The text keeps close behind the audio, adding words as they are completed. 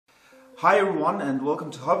Hi everyone and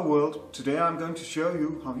welcome to Hobby World. Today I'm going to show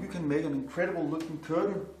you how you can make an incredible looking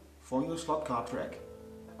curtain for your slot car track.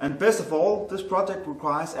 And best of all, this project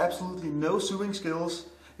requires absolutely no sewing skills.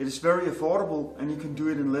 It is very affordable and you can do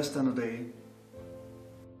it in less than a day.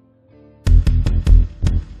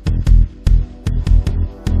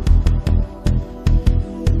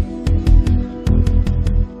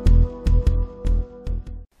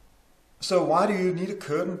 So why do you need a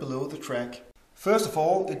curtain below the track? First of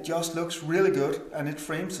all, it just looks really good and it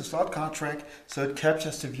frames the slot car track so it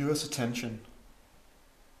captures the viewer's attention.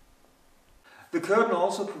 The curtain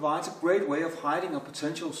also provides a great way of hiding a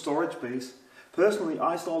potential storage space. Personally,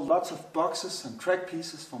 I store lots of boxes and track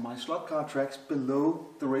pieces for my slot car tracks below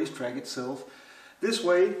the racetrack itself. This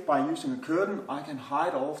way, by using a curtain, I can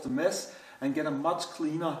hide all of the mess and get a much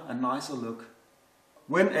cleaner and nicer look.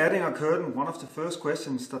 When adding a curtain, one of the first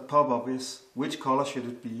questions that pop up is, which color should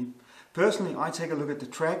it be? Personally, I take a look at the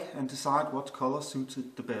track and decide what color suits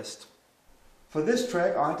it the best. For this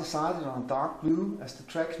track I decided on dark blue, as the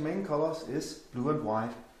track's main colors is blue and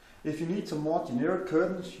white. If you need some more generic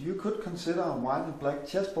curtains, you could consider a white and black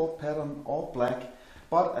chessboard pattern or black.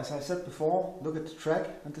 But as I said before, look at the track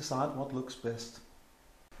and decide what looks best.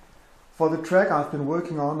 For the track I've been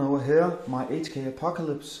working on over here, my HK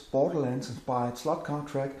Apocalypse Borderlands inspired slot car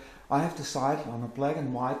track, I have decided on a black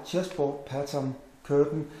and white chessboard pattern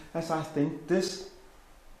curtain, as I think this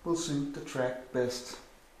will suit the track best.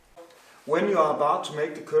 When you are about to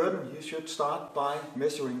make the curtain, you should start by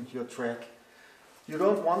measuring your track. You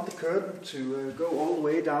don't want the curtain to go all the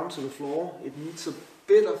way down to the floor. It needs a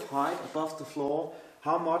bit of height above the floor.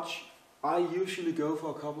 How much? I usually go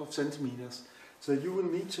for a couple of centimeters. So you will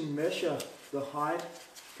need to measure the height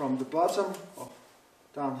from the bottom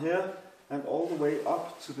down here and all the way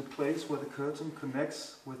up to the place where the curtain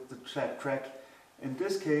connects with the track. In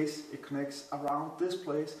this case, it connects around this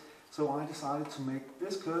place, so I decided to make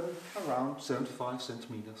this curtain around 75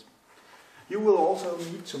 centimeters. You will also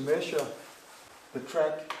need to measure the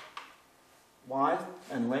track width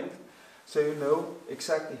and length, so you know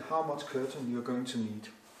exactly how much curtain you're going to need.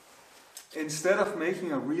 Instead of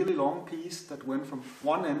making a really long piece that went from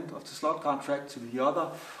one end of the slot car track to the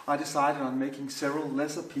other, I decided on making several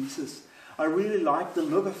lesser pieces. I really liked the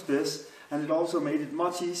look of this, and it also made it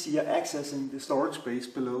much easier accessing the storage space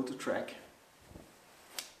below the track.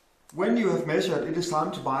 When you have measured, it is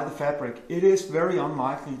time to buy the fabric. It is very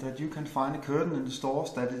unlikely that you can find a curtain in the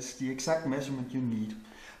stores that is the exact measurement you need.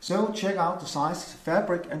 So check out the size of the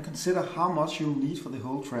fabric and consider how much you will need for the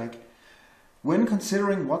whole track. When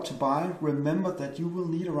considering what to buy, remember that you will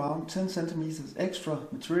need around 10 centimeters extra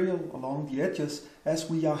material along the edges as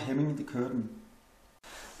we are hemming the curtain.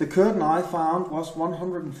 The curtain I found was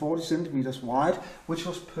 140 centimeters wide, which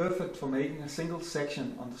was perfect for making a single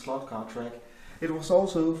section on the slot car track. It was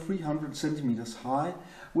also 300 centimeters high,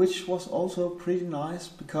 which was also pretty nice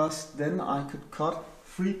because then I could cut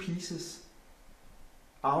 3 pieces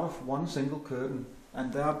out of one single curtain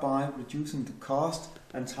and thereby reducing the cost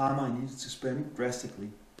and time I needed to spend drastically.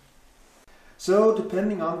 So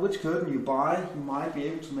depending on which curtain you buy, you might be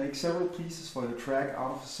able to make several pieces for your track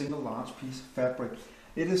out of a single large piece of fabric.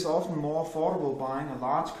 It is often more affordable buying a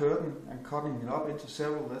large curtain and cutting it up into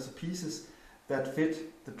several lesser pieces that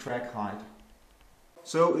fit the track height.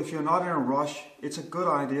 So if you're not in a rush, it's a good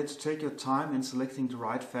idea to take your time in selecting the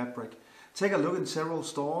right fabric. Take a look in several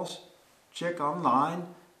stores, check online,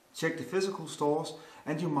 check the physical stores,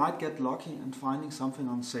 and you might get lucky and finding something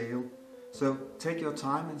on sale. So take your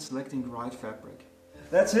time in selecting the right fabric.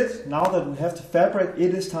 That's it. Now that we have the fabric,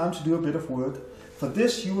 it is time to do a bit of work. For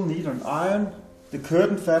this you will need an iron, the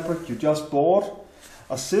curtain fabric you just bought,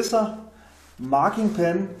 a scissor, marking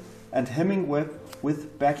pen and hemming web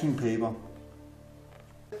with backing paper.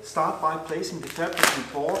 Start by placing the fabric you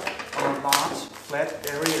bought on a large flat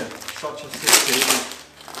area such as this table.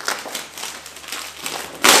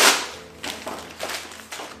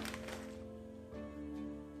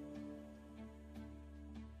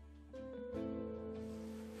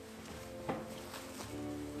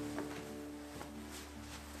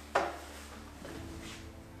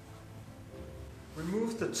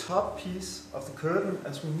 Remove the top piece of the curtain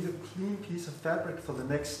as we need a clean piece of fabric for the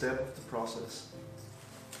next step of the process.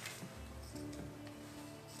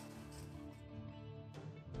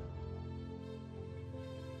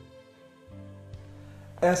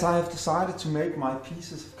 As I have decided to make my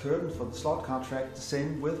pieces of curtain for the slot car track the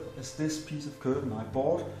same width as this piece of curtain I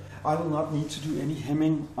bought, I will not need to do any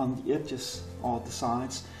hemming on the edges or the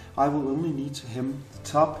sides. I will only need to hem the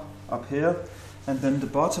top up here and then the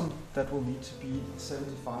bottom that will need to be a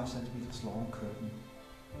 75 centimeters long curtain.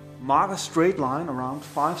 mark a straight line around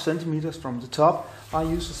 5 centimeters from the top, I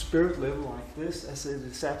use a spirit level like this, as it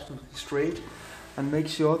is absolutely straight, and make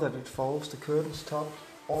sure that it follows the curtain's top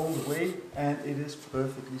all the way and it is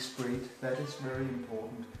perfectly straight. That is very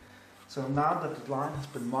important. So now that the line has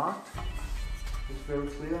been marked, it's very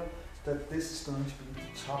clear that this is going to be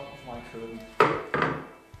the top of my curtain.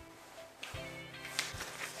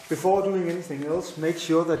 Before doing anything else, make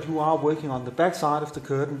sure that you are working on the back side of the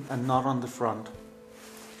curtain and not on the front.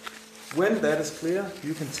 When that is clear,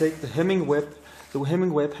 you can take the hemming web. The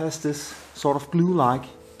hemming web has this sort of glue-like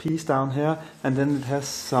piece down here, and then it has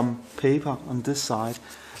some paper on this side.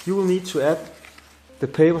 You will need to add the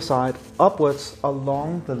paper side upwards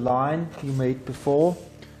along the line you made before,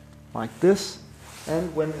 like this.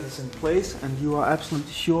 And when it is in place and you are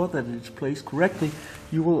absolutely sure that it is placed correctly,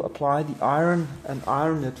 you will apply the iron and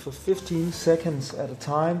iron it for 15 seconds at a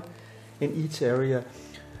time in each area.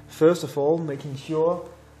 First of all, making sure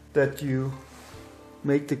that you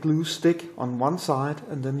make the glue stick on one side,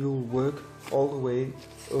 and then you will work all the way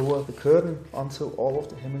over the curtain until all of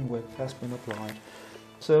the hemming web has been applied.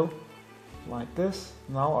 So, like this.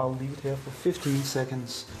 Now I'll leave it here for 15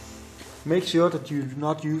 seconds. Make sure that you do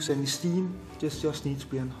not use any steam. This just needs to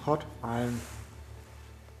be on hot iron.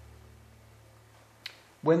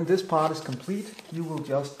 When this part is complete, you will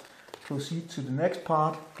just proceed to the next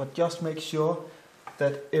part, but just make sure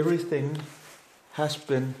that everything has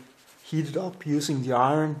been heated up using the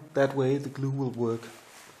iron. That way the glue will work.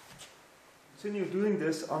 Continue doing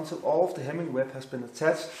this until all of the hemming web has been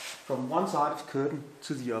attached from one side of the curtain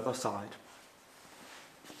to the other side.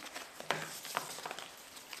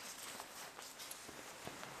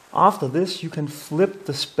 After this, you can flip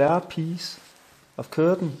the spare piece of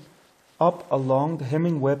curtain up along the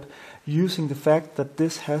hemming web using the fact that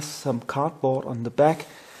this has some cardboard on the back,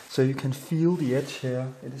 so you can feel the edge here.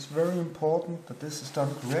 It is very important that this is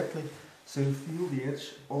done correctly, so you feel the edge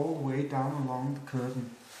all the way down along the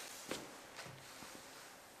curtain.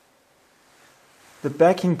 The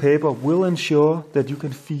backing paper will ensure that you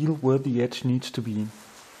can feel where the edge needs to be.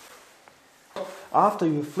 After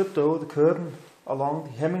you have flipped over the curtain along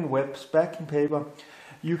the hemming web's backing paper,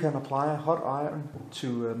 you can apply a hot iron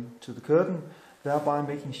to the curtain, thereby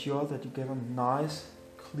making sure that you get a nice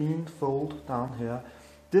clean fold down here.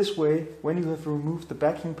 This way, when you have removed the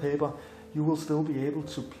backing paper, you will still be able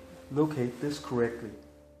to locate this correctly.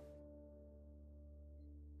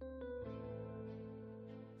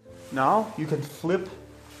 Now you can flip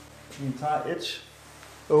the entire edge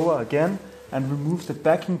over again and remove the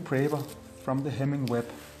backing paper from the hemming web.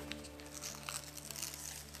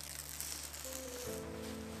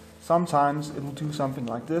 Sometimes it will do something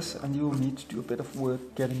like this and you will need to do a bit of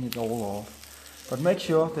work getting it all off. But make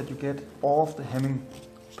sure that you get all of the hemming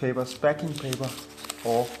paper's backing paper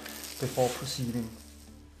off before proceeding.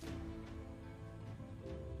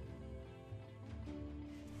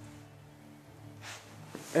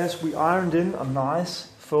 As we ironed in a nice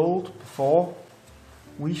fold before,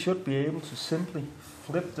 we should be able to simply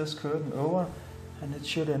flip this curtain over and it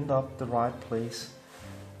should end up the right place.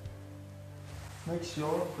 Make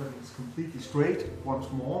sure that it's completely straight once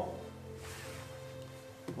more,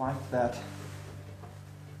 like that.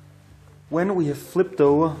 When we have flipped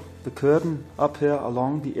over the curtain up here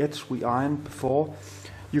along the edge we ironed before,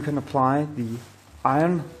 you can apply the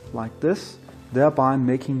iron like this, thereby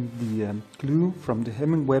making the glue from the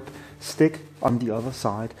hemming web stick on the other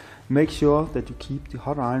side. Make sure that you keep the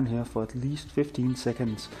hot iron here for at least 15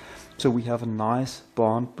 seconds, so we have a nice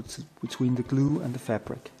bond between the glue and the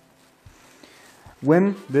fabric.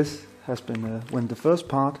 When when the first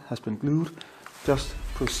part has been glued, just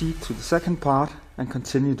proceed to the second part and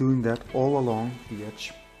continue doing that all along the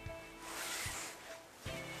edge.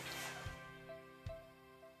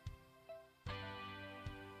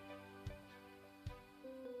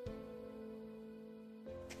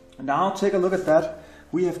 And now take a look at that.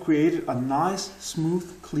 We have created a nice,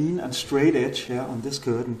 smooth, clean and straight edge here on this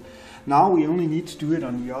curtain. Now we only need to do it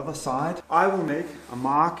on the other side. I will make a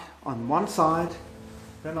mark on one side,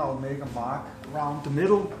 then I'll make a mark around the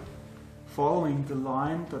middle, following the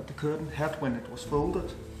line that the curtain had when it was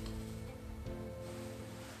folded.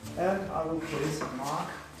 And I will place a mark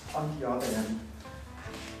on the other end.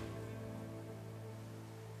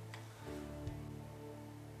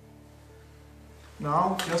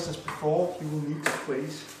 Now, just as before, you will need to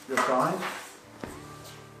place your guide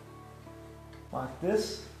like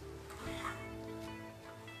this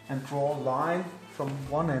and draw a line from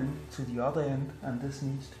one end to the other end, and this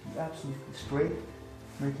needs to be absolutely straight,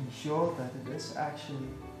 making sure that it is actually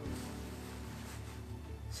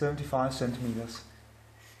 75 centimeters.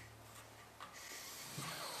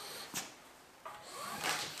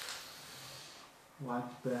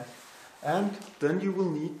 like that. And then you will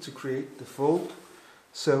need to create the fold.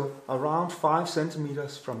 So around 5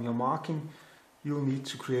 centimeters from your marking, you'll need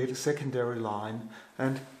to create a secondary line.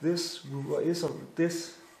 And this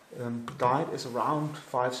guide is around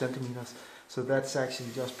 5 centimeters. So that's actually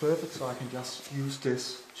just perfect. So I can just use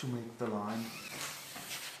this to make the line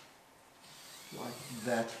like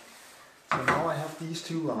that. So now I have these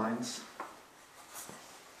two lines.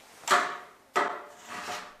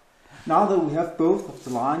 Now that we have both of the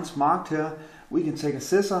lines marked here, we can take a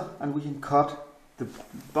scissor and we can cut the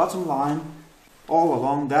bottom line all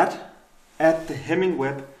along that, add the hemming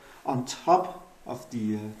web on top of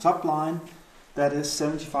the top line. That is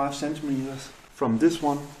 75 centimeters from this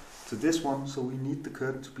one to this one, so we need the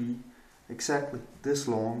curtain to be exactly this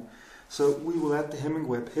long. So we will add the hemming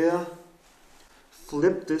web here,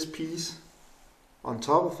 flip this piece on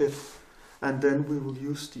top of it, and then we will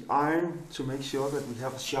use the iron to make sure that we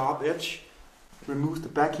have a sharp edge. Remove the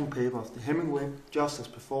backing paper of the hemming web just as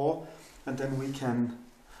before, and then we can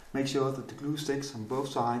make sure that the glue sticks on both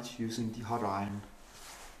sides using the hot iron.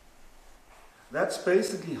 That's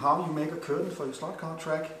basically how you make a curtain for your slot car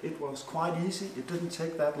track. It was quite easy, it didn't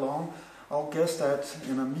take that long. I'll guess that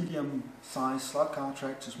in a medium-sized slot car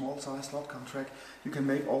track to small-sized slot car track, you can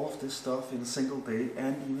make all of this stuff in a single day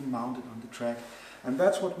and even mount it on the track. And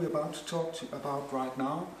that's what we're about to talk about right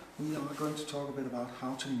now. We are going to talk a bit about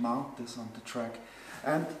how to mount this on the track.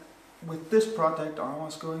 And with this project I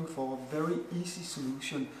was going for a very easy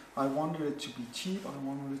solution. I wanted it to be cheap, I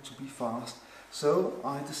wanted it to be fast. So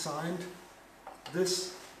I designed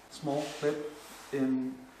this small clip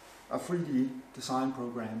in a 3D design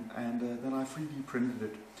program, and then I 3D printed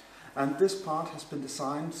it. And this part has been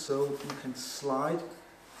designed so you can slide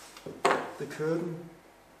the curtain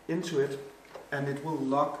into it and it will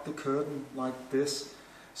lock the curtain like this.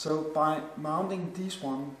 So by mounting these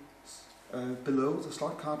ones below the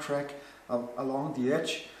slot car track along the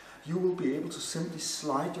edge, you will be able to simply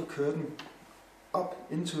slide your curtain up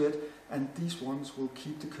into it, and these ones will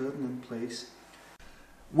keep the curtain in place.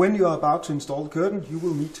 When you are about to install the curtain, you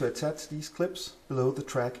will need to attach these clips below the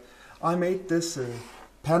track. I made this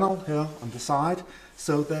panel here on the side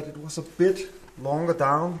so that it was a bit longer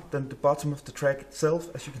down than the bottom of the track itself,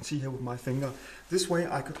 as you can see here with my finger. This way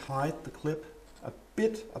I could hide the clip a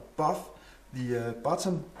bit above the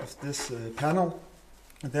bottom of this panel,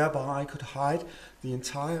 and thereby I could hide the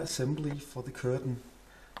entire assembly for the curtain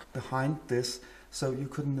behind this, so you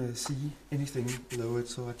couldn't see anything below it.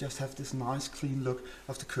 So I just have this nice clean look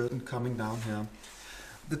of the curtain coming down here.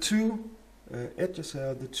 The two edges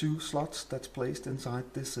here, the two slots that's placed inside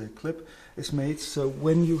this clip, is made so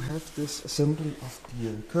when you have this assembly of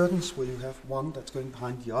the curtains, where you have one that's going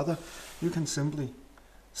behind the other, you can simply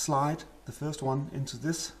slide the first one into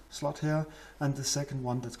this slot here and the second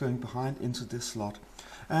one that's going behind into this slot.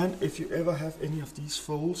 And if you ever have any of these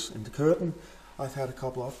folds in the curtain, I've had a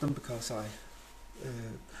couple of them because I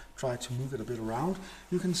try to move it a bit around,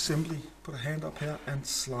 you can simply put a hand up here and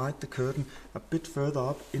slide the curtain a bit further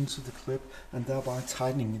up into the clip, and thereby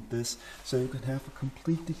tightening this so you can have a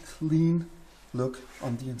completely clean look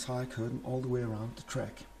on the entire curtain all the way around the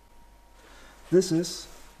track. This is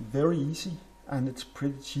very easy and it's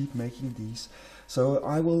pretty cheap making these. So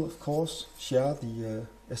I will of course share the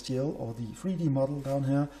STL or the 3D model down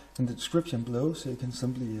here in the description below, so you can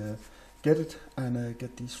simply get it and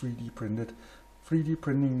get these 3D printed. 3D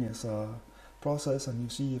printing is a process, and you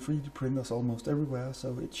see 3D printers almost everywhere,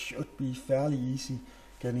 so it should be fairly easy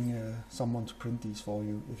getting someone to print these for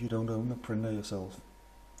you if you don't own a printer yourself.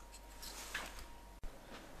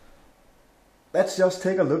 Let's just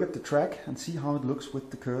take a look at the track and see how it looks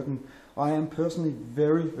with the curtain. I am personally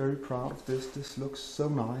very proud of this. This looks so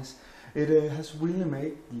nice. It has really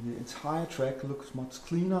made the entire track look much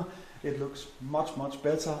cleaner, it looks much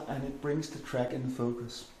better, and it brings the track in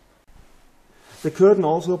focus. The curtain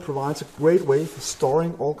also provides a great way for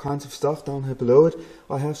storing all kinds of stuff down here below it.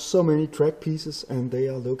 I have so many track pieces and they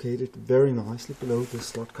are located very nicely below this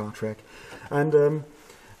slot car track. And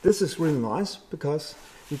this is really nice because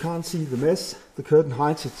you can't see the mess. The curtain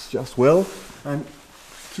hides it just well and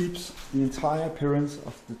keeps the entire appearance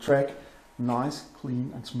of the track nice,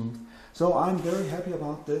 clean and smooth. So I'm very happy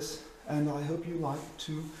about this, and I hope you like it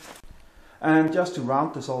too. And just to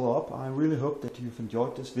round this all up, I really hope that you've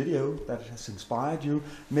enjoyed this video, that it has inspired you,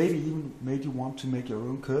 maybe even made you want to make your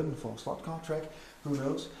own curtain for a slot car track. Who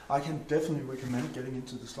knows? I can definitely recommend getting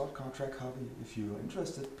into the slot car track hobby if you're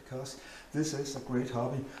interested, because this is a great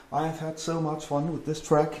hobby. I have had so much fun with this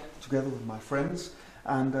track together with my friends,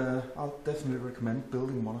 and I'll definitely recommend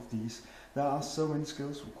building one of these. There are so many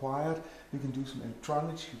skills required. You can do some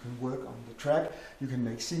electronics, you can work on the track, you can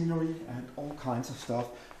make scenery and all kinds of stuff.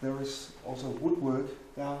 There is also woodwork.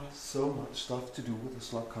 There are so much stuff to do with the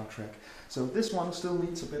slot car track. So this one still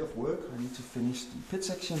needs a bit of work. I need to finish the pit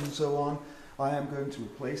section and so on. I am going to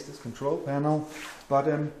replace this control panel, but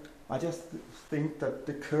I just think that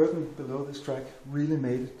the curtain below this track really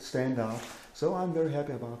made it stand out. So I'm very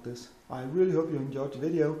happy about this. I really hope you enjoyed the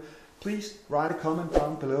video. Please write a comment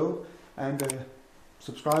down below and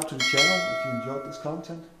subscribe to the channel if you enjoyed this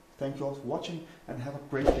content. Thank you all for watching and have a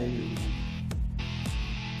great day.